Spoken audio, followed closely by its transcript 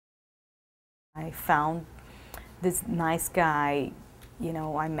I found this nice guy,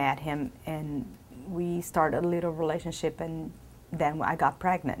 I met him and we started a little relationship, and then I got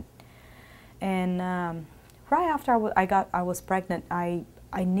pregnant. And right after I was pregnant, I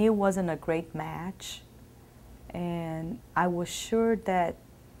knew it wasn't a great match, and I was sure that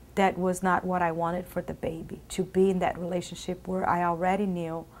that was not what I wanted for the baby, to be in that relationship where I already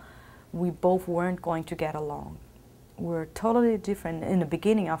knew we both weren't going to get along. We're totally different. In the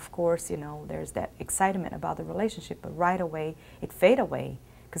beginning, of course, there's that excitement about the relationship, but right away it faded away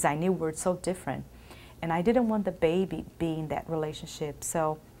because I knew we're so different. And I didn't want the baby being that relationship.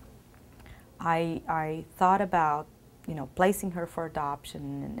 So I thought about, placing her for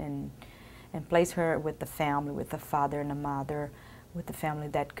adoption and place her with the family, with the father and the mother, with the family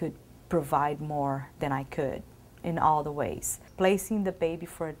that could provide more than I could in all the ways. Placing the baby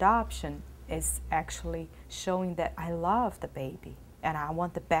for adoption is actually showing that I love the baby and I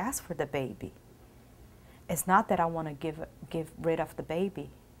want the best for the baby. It's not that I want to give rid of the baby.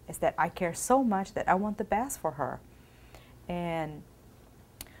 It's that I care so much that I want the best for her. And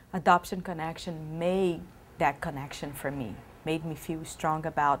Adoption Connection made that connection for me, made me feel strong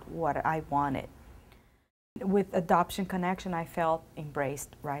about what I wanted. With Adoption Connection, I felt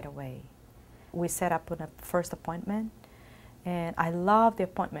embraced right away. We set up a first appointment, and I loved the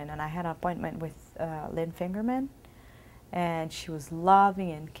appointment, and I had an appointment with Lynn Fingerman, and she was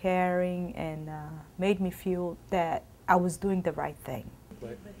loving and caring and made me feel that I was doing the right thing.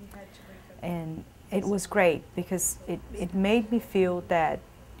 And it was great because it made me feel that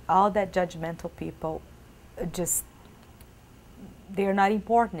all that judgmental people they're not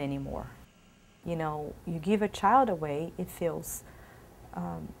important anymore. You give a child away, it feels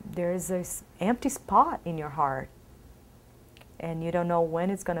there is this empty spot in your heart, and you don't know when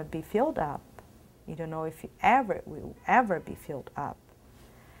it's going to be filled up. You don't know if it will ever be filled up.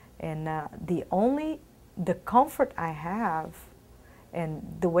 And the comfort I have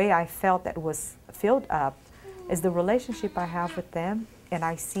and the way I felt that was filled up is the relationship I have with them, and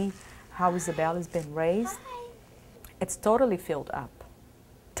I see how Isabella has been raised. It's totally filled up,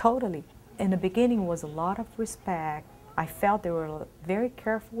 totally. In the beginning was a lot of respect. I felt they were very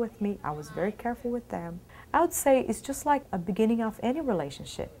careful with me. I was very careful with them. I would say it's just like a beginning of any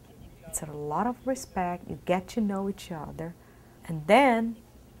relationship. It's a lot of respect. You get to know each other. And then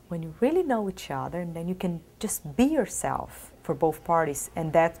when you really know each other, and then you can just be yourself for both parties.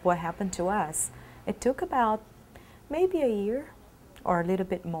 And that's what happened to us. It took about maybe a year or a little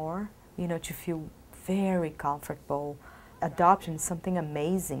bit more, to feel very comfortable. Adoption is something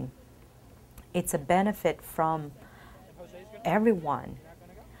amazing. It's a benefit from everyone.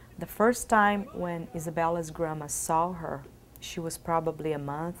 The first time when Isabella's grandma saw her, she was probably a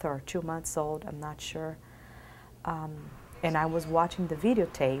month or 2 months old, I'm not sure. And I was watching the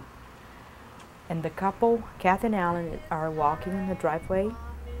videotape, and the couple, Kath and Alan, are walking in the driveway,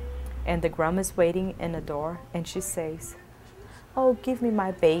 and the grandma's waiting in the door, and she says, "Oh, give me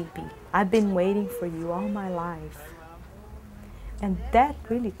my baby. I've been waiting for you all my life." And that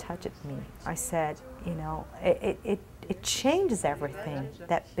really touched me. I said, it changes everything.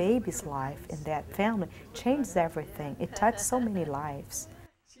 That baby's life in that family changes everything. It touched so many lives.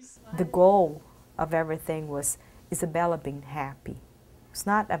 The goal of everything was Isabella being happy. It's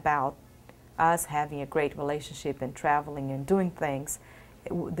not about us having a great relationship and traveling and doing things.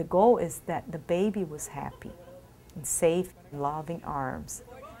 The goal is that the baby was happy in safe, loving arms.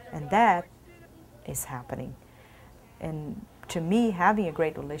 And that is happening. And to me, having a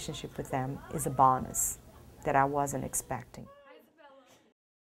great relationship with them is a bonus that I wasn't expecting.